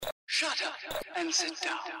Shut up and sit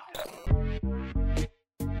down.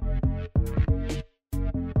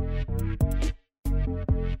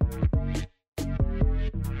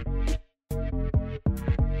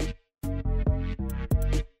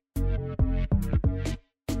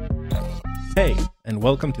 Hey, and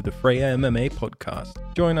welcome to the Freja MMA Podcast.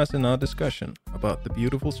 Join us in our discussion about the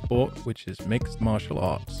beautiful sport which is mixed martial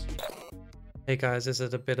arts. Hey guys, this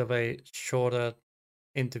is a bit of a shorter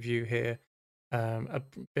interview here. A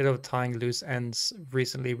bit of tying loose ends.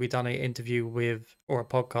 Recently, we done an interview a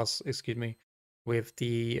podcast, with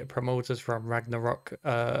the promoters from Ragnarok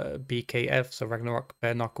BKF, so Ragnarok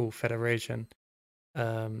Bare Knuckle Federation.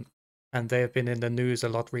 And they have been in the news a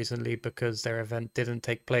lot recently because their event didn't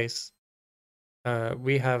take place.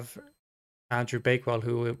 We have Andrew Bakewell,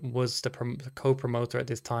 who was the co-promoter at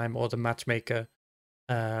this time, or the matchmaker,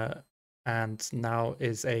 and now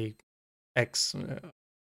is a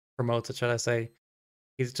ex-promoter, shall I say.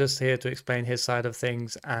 He's just here to explain his side of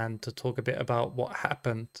things and to talk a bit about what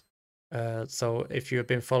happened. So if you have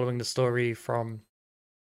been following the story from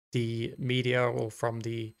the media or from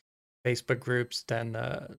the Facebook groups, then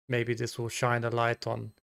maybe this will shine a light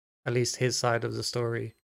on at least his side of the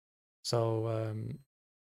story. So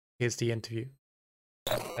here's the interview.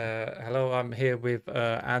 Hello, I'm here with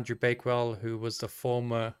Andrew Bakewell, who was the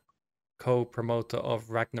former co-promoter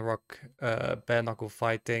of Ragnarok Bare Knuckle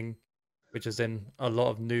Fighting, which is in a lot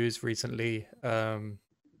of news recently. I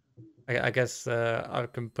guess I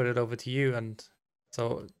can put it over to you, and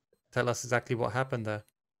so tell us exactly what happened there.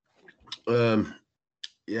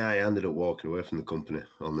 Yeah, I ended up walking away from the company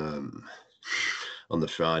on the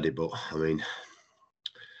Friday, but I mean,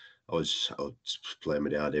 I was playing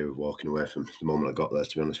with the idea of walking away from the moment I got there.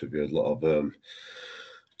 To be honest with you, I did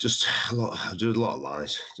a lot of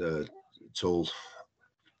lies. Told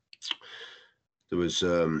there was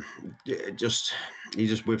he just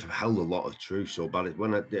withheld a lot of truth so bad. It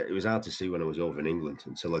was hard to see when I was over in England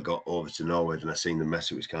until I got over to Norway and I seen the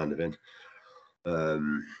mess it was kind of in. I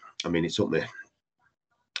mean, it took me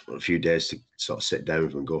a few days to sort of sit down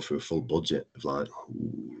with and go through a full budget of like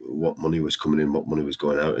what money was coming in, what money was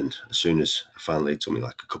going out, and as soon as finally it took me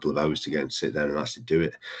like a couple of hours to get and sit down and actually do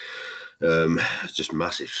it, just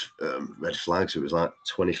massive red flags. It was like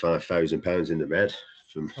 £25,000 in the red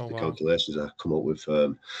from the calculations I come up with.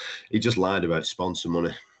 He just lied about sponsor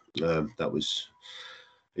money. He said he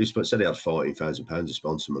had £14,000 of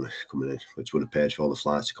sponsor money coming in, which would have paid for all the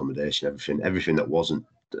flights, accommodation, everything that wasn't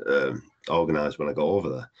organised when I got over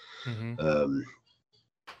there. Mm-hmm.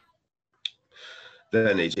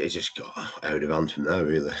 Then it just got out of hand from there,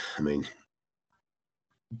 really. I mean,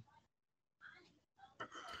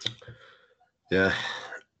 yeah.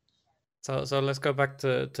 So let's go back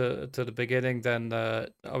to the beginning then.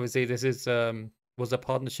 Obviously, this was a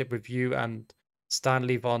partnership with you and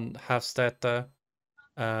Stanley von Hafstetter.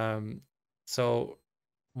 So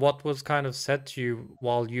what was kind of said to you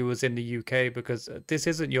while you was in the UK? Because this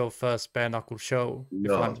isn't your first bare knuckle show.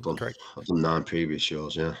 No, I've done 9 previous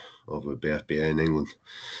shows, yeah, over at BFBA in England.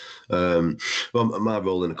 Well, my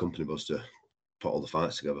role in the company was to put all the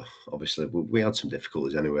fights together. Obviously, we had some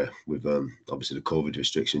difficulties anyway with obviously the COVID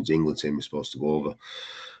restrictions. The England team was supposed to go over.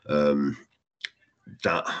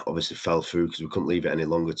 That obviously fell through because we couldn't leave it any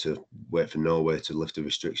longer to wait for Norway to lift the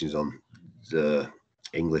restrictions on the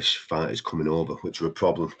English fighters coming over, which were a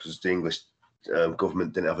problem because the English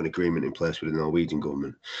government didn't have an agreement in place with the Norwegian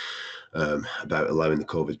government about allowing the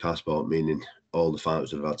COVID passport, meaning all the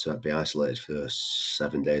fighters would have had to be isolated for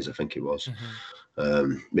 7 days, I think it was,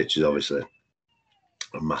 which is obviously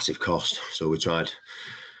a massive cost. So we tried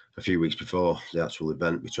a few weeks before the actual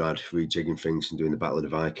event, we tried rejigging things and doing the Battle of the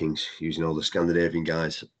Vikings, using all the Scandinavian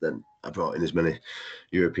guys. Then I brought in as many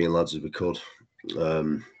European lads as we could,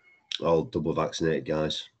 all double vaccinated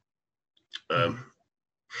guys. And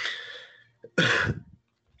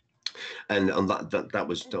on that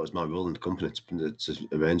was my role in the company to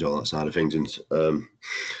arrange all that side of things, and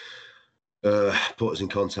put us in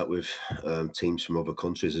contact with teams from other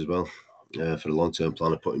countries as well for the long-term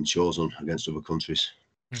plan of putting shows on against other countries.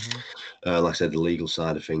 Like I said, the legal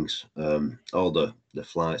side of things, all the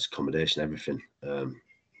flights, accommodation, everything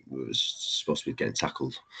was supposed to be getting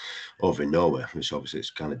tackled over in Norway, which obviously it's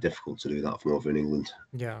kind of difficult to do that from over in England.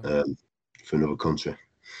 For another country.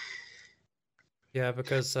 Yeah,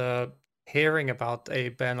 because hearing about a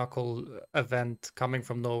bare knuckle event coming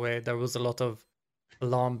from Norway, there was a lot of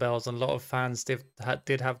alarm bells and a lot of fans did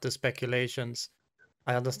have the speculations.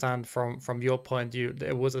 I understand from your point,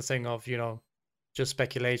 it was a thing of, just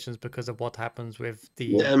speculations because of what happens with the...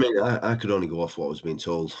 Yeah, I mean, I could only go off what was being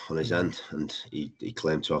told on his end, and he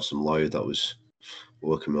claimed to have some lawyer that was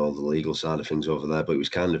working with all the legal side of things over there. But it was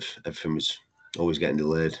kind of, everything was always getting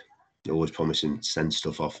delayed. Always promising to send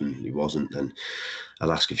stuff off, and it wasn't. Then I'd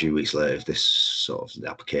ask a few weeks later if this sort of the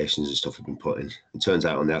applications and stuff had been put in. It turns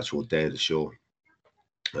out on the actual day of the show,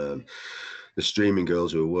 the streaming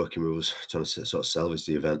girls who were working with us trying to sort of salvage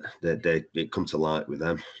the event, it come to light with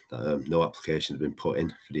them that no application had been put in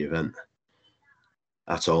for the event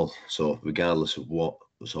at all. So regardless of what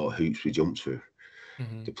sort of hoops we jumped through,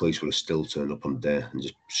 the police would have still turned up on the day and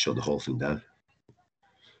just shut the whole thing down.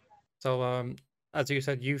 So, as you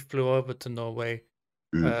said, you flew over to Norway.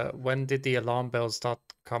 When did the alarm bells start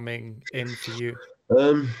coming in for you?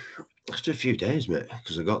 After a few days, mate,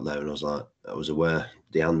 because I got there and I was aware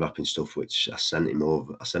the hand wrapping stuff, which I sent him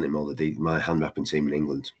over. I sent him all my hand wrapping team in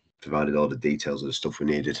England provided all the details of the stuff we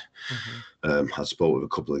needed. I spoke with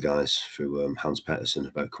a couple of guys through Hans Pettersson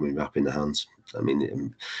about coming wrapping the hands. I mean,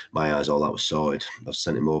 in my eyes, all that was sorted. I've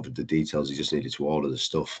sent him over the details. He just needed to order the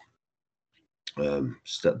stuff. So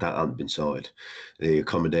that hadn't been sorted. The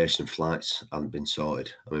accommodation and flights hadn't been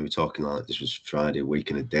sorted. I mean, we're talking like this was Friday, a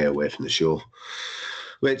week and a day away from the show,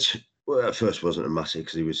 which at first wasn't a massive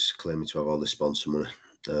because he was claiming to have all the sponsor money.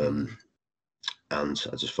 And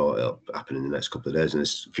I just thought it'll happen in the next couple of days. And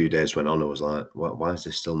as a few days went on, I was like, why is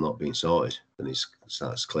this still not being sorted? And he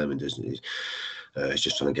starts claiming, doesn't he? He's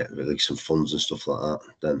just trying to get release some funds and stuff like that.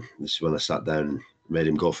 Then this is when I sat down and made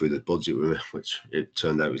him go through the budget with me, which it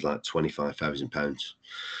turned out was like £25,000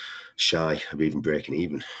 shy of even breaking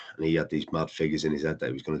even. And he had these mad figures in his head that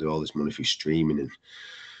he was going to do all this money through streaming. And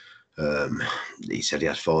he said he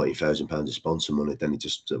had £40,000 of sponsor money. Then he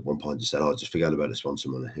just at one point just said, just forget about the sponsor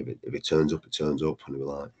money. If it turns up, it turns up. And we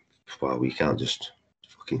were like, well, we can't just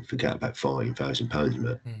fucking forget about £14,000,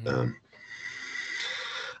 mate.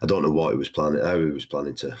 I don't know what he was planning, how he was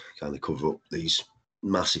planning to kind of cover up these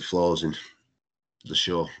massive flaws in the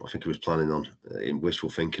show. I think he was planning on, in wishful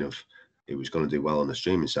thinking of, he was going to do well on the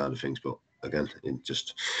streaming side of things. But again, I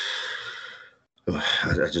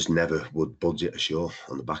just never would budget a show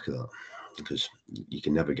on the back of that, because you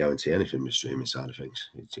can never guarantee anything with the streaming side of things.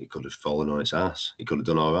 It could have fallen on its ass. It could have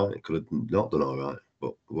done all right. It could have not done all right.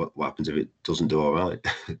 But what happens if it doesn't do all right?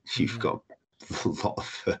 You've got a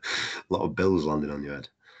lot of bills landing on your head.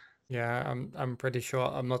 Yeah, I'm pretty sure.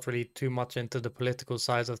 I'm not really too much into the political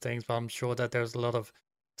side of things, but I'm sure that there's a lot of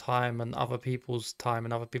time and other people's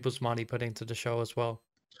money put into the show as well.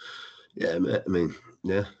 Yeah, I mean,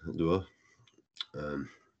 yeah, there were.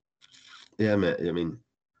 Yeah, mate, I mean,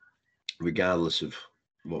 regardless of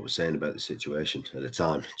what we're saying about the situation at the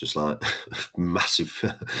time, just like massive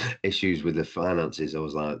issues with the finances, I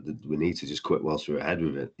was like, we need to just quit whilst we're ahead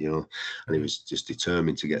with it, you know. And he was just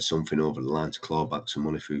determined to get something over the line to claw back some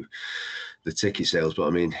money through the ticket sales. But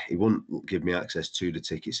I mean, he wouldn't give me access to the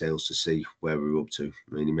ticket sales to see where we were up to.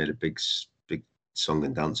 I mean, he made a big song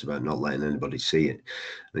and dance about not letting anybody see it.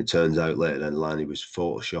 And it turns out later down the line, he was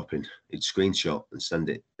photoshopping. He'd screenshot and send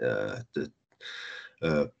it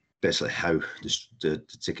basically how the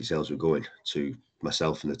ticket sales were going to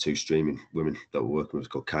myself and the two streaming women that were working with,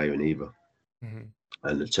 called Kaya and Eva.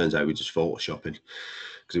 And it turns out we were just photoshopping,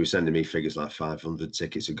 because he was sending me figures like 500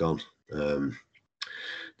 tickets had gone. Then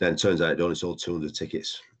it turns out it only sold 200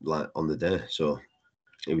 tickets like on the day. So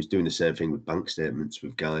he was doing the same thing with bank statements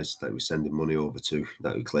with guys that he was sending money over to,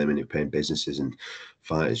 that were claiming he were paying businesses and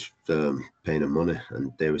fighters paying them money,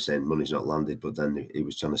 and they were saying money's not landed. But then he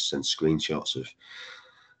was trying to send screenshots of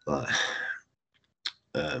like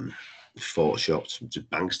photoshopped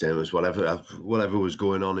bank statements, whatever was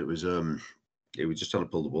going on. It was just trying to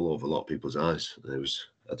pull the wool over a lot of people's eyes. And it was,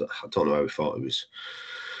 I don't know how he thought it was.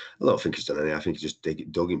 I don't think he's done anything. I think he just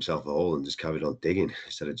dug himself a hole and just carried on digging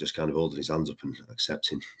instead of just kind of holding his hands up and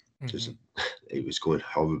accepting. Just it was going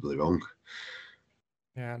horribly wrong.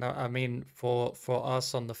 Yeah, no, I mean, for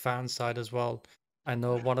us on the fan side as well, I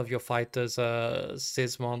know one of your fighters,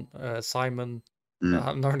 Simon.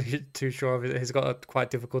 I'm not really too sure of it. He's got a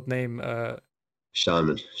quite difficult name.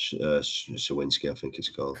 Simon Sawinski, I think it's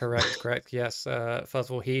called. Correct. Yes. First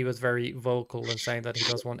of all, he was very vocal in saying that he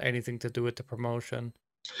doesn't want anything to do with the promotion.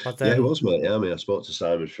 But then, yeah, he was, mate. Yeah, I mean, I spoke to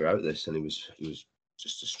Simon throughout this, and he was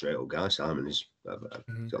just a straight up guy. Simon, he's got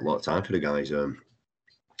a lot of time for the guys.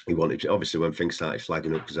 He wanted, obviously, when things started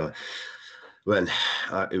flagging up, because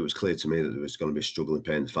it was clear to me that there was going to be struggling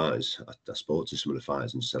paying the fighters. I spoke to some of the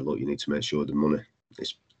fighters and said, look, you need to make sure the money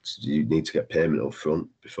you need to get payment up front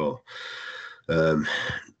before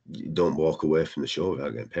you don't walk away from the show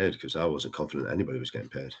without getting paid, because I wasn't confident anybody was getting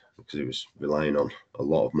paid, because it was relying on a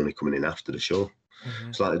lot of money coming in after the show.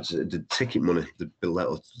 It's like the ticket money, they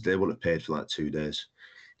wouldn't have paid for like 2 days.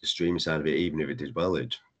 The streaming side of it, even if it did well,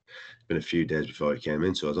 it'd been a few days before it came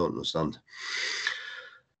in, so I don't understand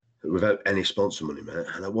without any sponsor money, mate.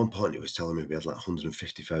 And at one point, he was telling me we had like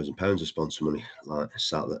 £150,000 of sponsor money, like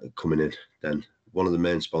sat there coming in. Then one of the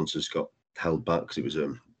main sponsors got held back because it was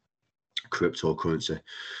cryptocurrency.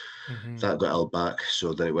 That got held back,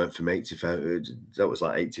 so then it went from 80,000. That was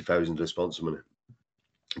like 80,000 of sponsor money,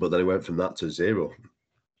 but then it went from that to zero.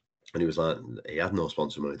 And he was like, he had no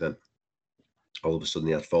sponsor money then. All of a sudden,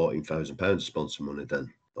 he had £14,000 of sponsor money.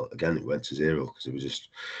 Then again, it went to zero because he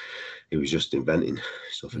was just inventing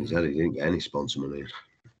stuff in his head. He didn't get any sponsor money.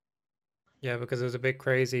 Yeah, because it was a bit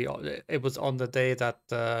crazy. It was on the day that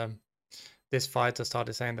this fighter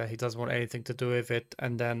started saying that he doesn't want anything to do with it,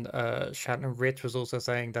 and then Shannon Rich was also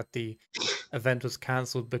saying that the event was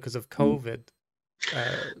cancelled because of COVID.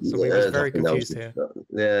 So we was very confused here.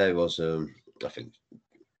 Yeah, it was. I think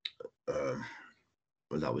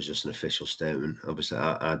that was just an official statement. Obviously,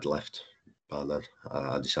 I'd left by then.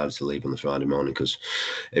 I decided to leave on the Friday morning because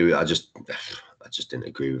I just didn't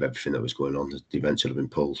agree with everything that was going on. The event should have been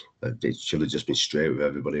pulled. It should have just been straight with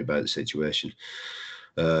everybody about the situation.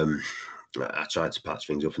 I tried to patch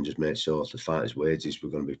things up and just make sure the fighters' wages were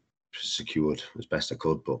going to be secured as best I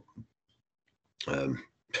could, but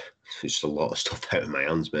it's just a lot of stuff out of my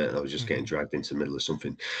hands, mate. I was just getting dragged into the middle of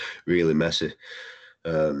something really messy.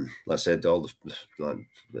 Like I said,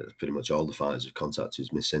 pretty much all the fighters have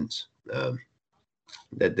contacted me since.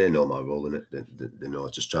 They know my role in it. They know I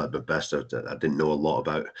just tried my best. I didn't know a lot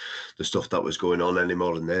about the stuff that was going on any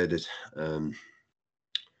more than they did.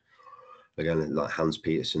 Again, like Hans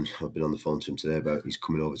Peterson, I've been on the phone to him today about he's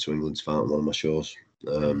coming over to England to fight on one of my shows.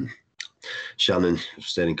 Shannon, I've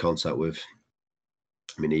stayed in contact with.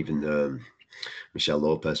 I mean, even Michelle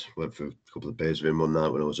Lopez, went for a couple of beers with him one night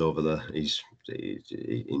when I was over there. He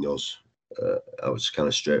knows. I was kind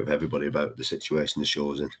of straight with everybody about the situation the show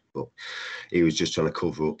was in, but he was just trying to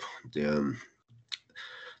cover up the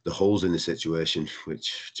holes in the situation,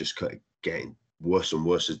 which just kept getting worse and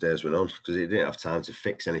worse as days went on, because he didn't have time to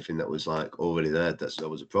fix anything that was like already there. That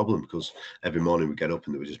was a problem, because every morning we get up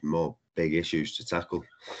and there were just more big issues to tackle.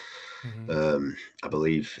 I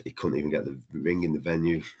believe he couldn't even get the ring in the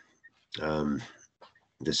venue.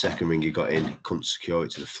 The second ring he got in, he couldn't secure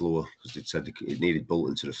it to the floor because they said it needed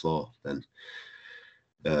bolting to the floor. Then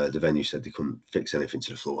the venue said they couldn't fix anything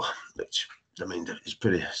to the floor, which, I mean, it's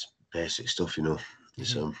pretty basic stuff, you know.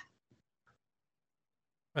 So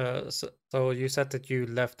you said that you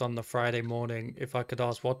left on the Friday morning. If I could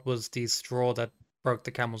ask, what was the straw that broke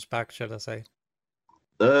the camel's back, should I say?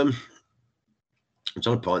 I'm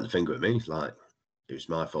trying to point the finger at me, like it was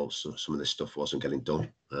my fault. So some of this stuff wasn't getting done.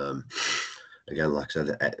 Again, like I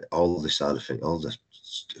said, all this side of thing, all the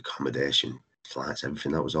accommodation, flights,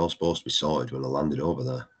 everything, that was all supposed to be sorted when I landed over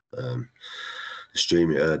there.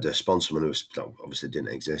 The sponsor money that obviously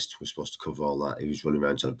didn't exist. We were supposed to cover all that. He was running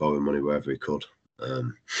around trying to borrow money wherever he could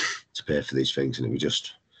to pay for these things, and it was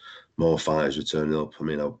just more fighters were turning up. I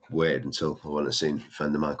mean, I waited until I went and seen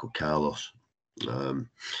friend of Michael Carlos, one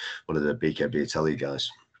of the BKB Italy guys.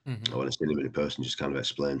 I went and seen him in person, just kind of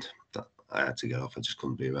explained that I had to get off. I just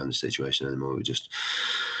couldn't be around the situation anymore. It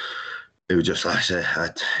was just like I say, if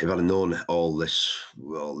I'd have known all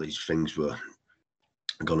these things were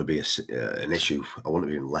going to be an issue, I wouldn't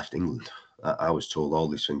have even left England. I was told all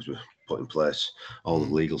these things were put in place, all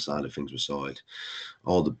the legal side of things were sorted,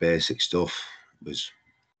 all the basic stuff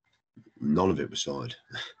none of it was sorted.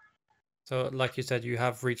 So, like you said, you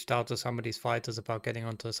have reached out to some of these fighters about getting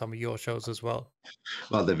onto some of your shows as well.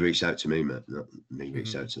 Well, they've reached out to me, mate. Not me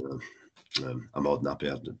reached out to them. I'm more than happy.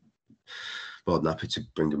 More than happy to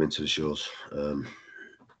bring them into the shows.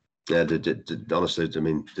 Yeah, honestly, I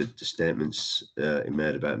mean, the statements he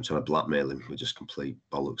made about him trying to blackmail him were just complete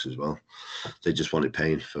bollocks as well. They just wanted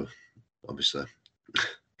paying for, obviously.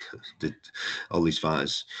 All these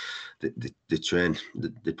fighters, they train,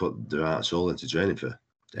 they put their heart and soul into training for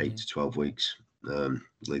 8 to 12 weeks,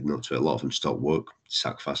 leading up to it. A lot of them stop work,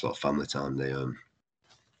 sacrifice a lot of family time. They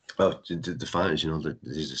the fighters, you know,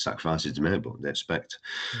 these are sacrifices they make, but they expect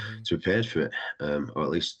to be paid for it, or at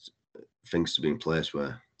least things to be in place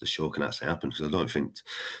where the show can actually happen. Because I don't think,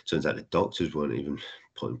 turns out the doctors weren't even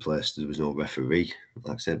put in place. There was no referee.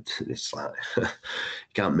 Like I said, it's like you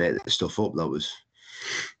can't make the stuff up. That was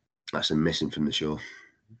actually missing from the show.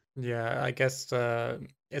 Yeah, I guess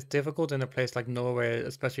it's difficult in a place like Norway,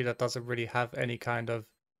 especially that doesn't really have any kind of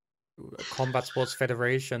combat sports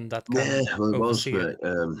federation that can oversee it.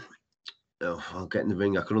 I'll get in the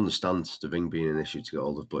ring. I could understand the ring being an issue to get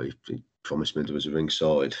hold of, but he promised me there was a ring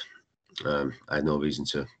sorted. I had no reason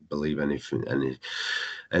to believe anything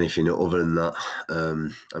other than that.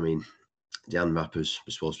 I mean, the hand wrappers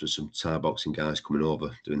were supposed to be some Thai boxing guys coming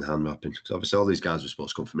over doing the hand wrapping. Because obviously all these guys were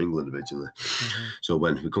supposed to come from England originally. So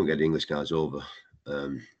when we couldn't get the English guys over,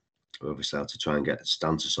 we obviously had to try and get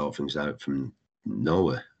Stan to sort things out from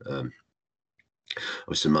Norway.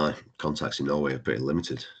 Obviously my contacts in Norway are pretty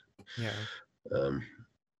limited. Yeah.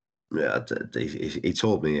 He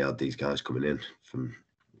told me he had these guys coming in from,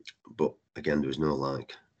 but again, there was no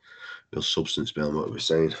substance behind what we were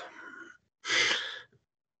saying.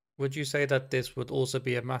 Would you say that this would also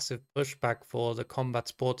be a massive pushback for the combat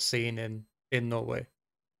sports scene in Norway?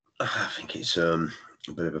 I think it's a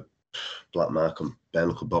bit of a black mark on bare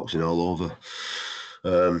knuckle boxing all over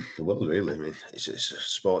the world, really. I mean, it's a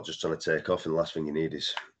sport just trying to take off, and the last thing you need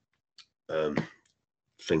is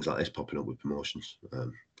things like this popping up with promotions.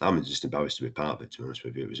 I'm just embarrassed to be part of it, to be honest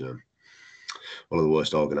with you. It was one of the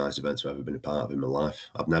worst organised events I've ever been a part of in my life.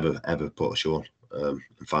 I've never, ever put a show on. And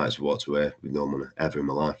fighters have walked away with no money ever in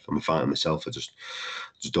my life. I'm a fighter myself. I just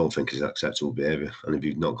don't think it's acceptable behaviour. And if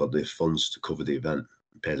you've not got the funds to cover the event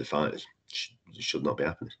and pay the fighters, it should not be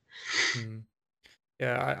happening.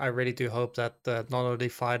 Yeah, I really do hope that not only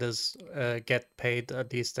fighters get paid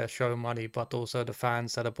at least their show money, but also the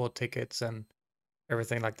fans that have bought tickets and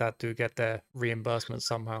everything like that do get their reimbursement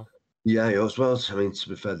somehow. Yeah, as well. I mean, to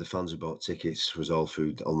be fair, the fans who bought tickets was all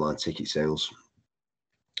through online ticket sales.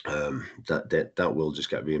 That will just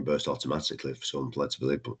get reimbursed automatically for some led to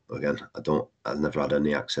believe. But again, I've never had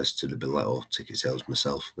any access to the billet or ticket sales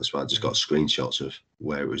myself. That's why I just got screenshots of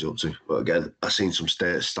where it was up to. But again, I seen some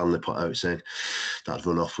status Stanley put out saying that'd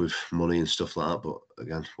run off with money and stuff like that. But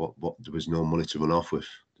again, what there was no money to run off with.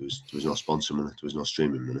 There was no sponsor money. There was no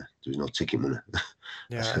streaming money. There was no ticket money.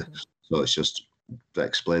 Yeah. So it's just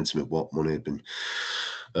explain to me what money had been.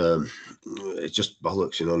 It's just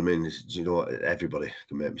bollocks, you know what I mean? You know, everybody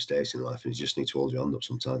can make mistakes in life, and you just need to hold your hand up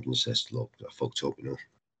sometimes and say, look, I fucked up, you know.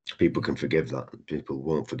 People can forgive that. People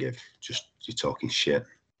won't forgive. Just you're talking shit.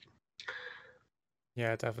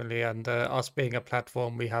 Yeah, definitely. And us being a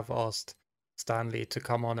platform, we have asked Stanley to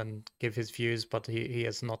come on and give his views, but he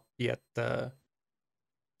has not yet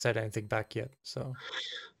said anything back yet. So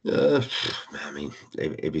I mean,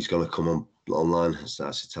 if he's going to come on online and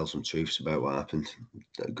start to tell some truths about what happened,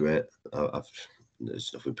 great.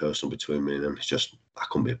 There's nothing personal between me and him. It's just I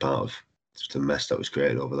couldn't be a part of the mess that was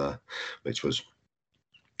created over there, which was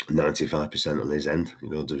 95% on his end. You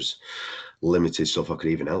know, there's limited stuff I could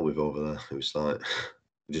even help with over there. It was like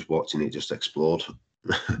just watching it just explode.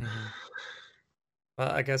 Well,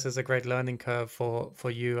 I guess it's a great learning curve for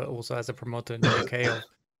you also as a promoter in the UK of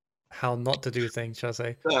how not to do things, shall I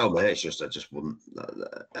say? Well, mate, it's just I just wouldn't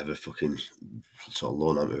ever fucking sort of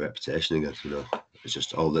loan out my reputation again. You know, it's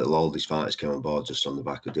just all these fighters came on board just on the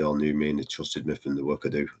back of they all knew me and they trusted me from the work I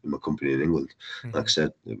do in my company in England. Like I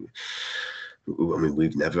said, I mean,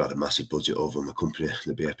 we've never had a massive budget over my company,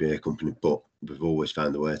 the BFBA company, but we've always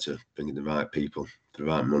found a way to bring in the right people for the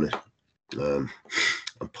right money, and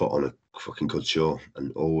put on a fucking good show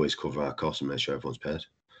and always cover our costs and make sure everyone's paid.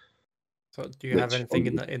 So do you have anything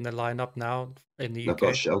in the lineup now in the UK?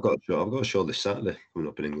 I've got a show this Saturday coming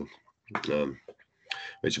up in England,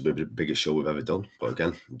 which will be the biggest show we've ever done. But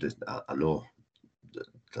again, I know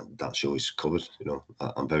that show is covered. You know,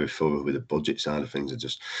 I'm very thorough with the budget side of things. It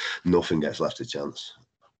just nothing gets left to chance.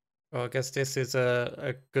 Well, I guess this is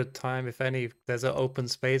a good time, if any. There's an open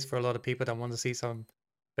space for a lot of people that want to see some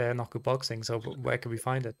bare knuckle boxing. So where can we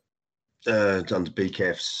find it? On the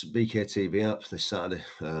BK TV app this Saturday.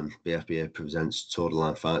 BFBA presents Total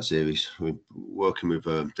Line Fight Series. We're working with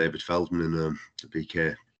David Feldman and the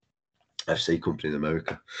BK FC company in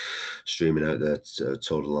America, streaming out their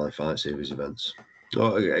Total Line Fight Series events.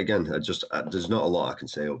 Oh, again, there's not a lot I can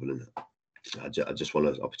say other than I just want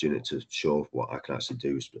an opportunity to show what I can actually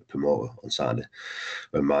do as a promoter on Saturday.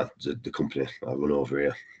 When the company I run over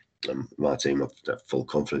here, and my team have full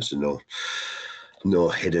confidence and no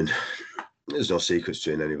hidden. There's no secrets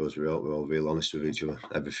between any of us. We're all real honest with each other.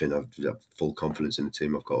 Everything. I've full confidence in the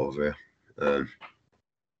team I've got over here.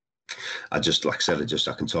 I just, like I said,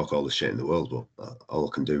 I can talk all the shit in the world, but all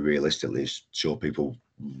I can do realistically is show people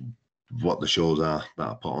what the shows are that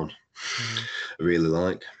I put on. I really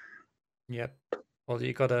like. Yep. Well,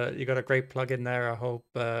 you got a great plug in there. I hope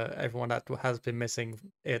everyone that has been missing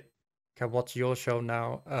it can watch your show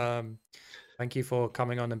now. Thank you for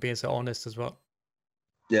coming on and being so honest as well.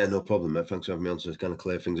 Yeah, no problem, mate. Thanks for having me on to kind of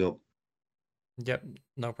clear things up. Yep,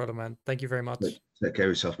 no problem, man. Thank you very much. Take care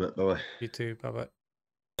of yourself, mate. Bye-bye. You too. Bye-bye.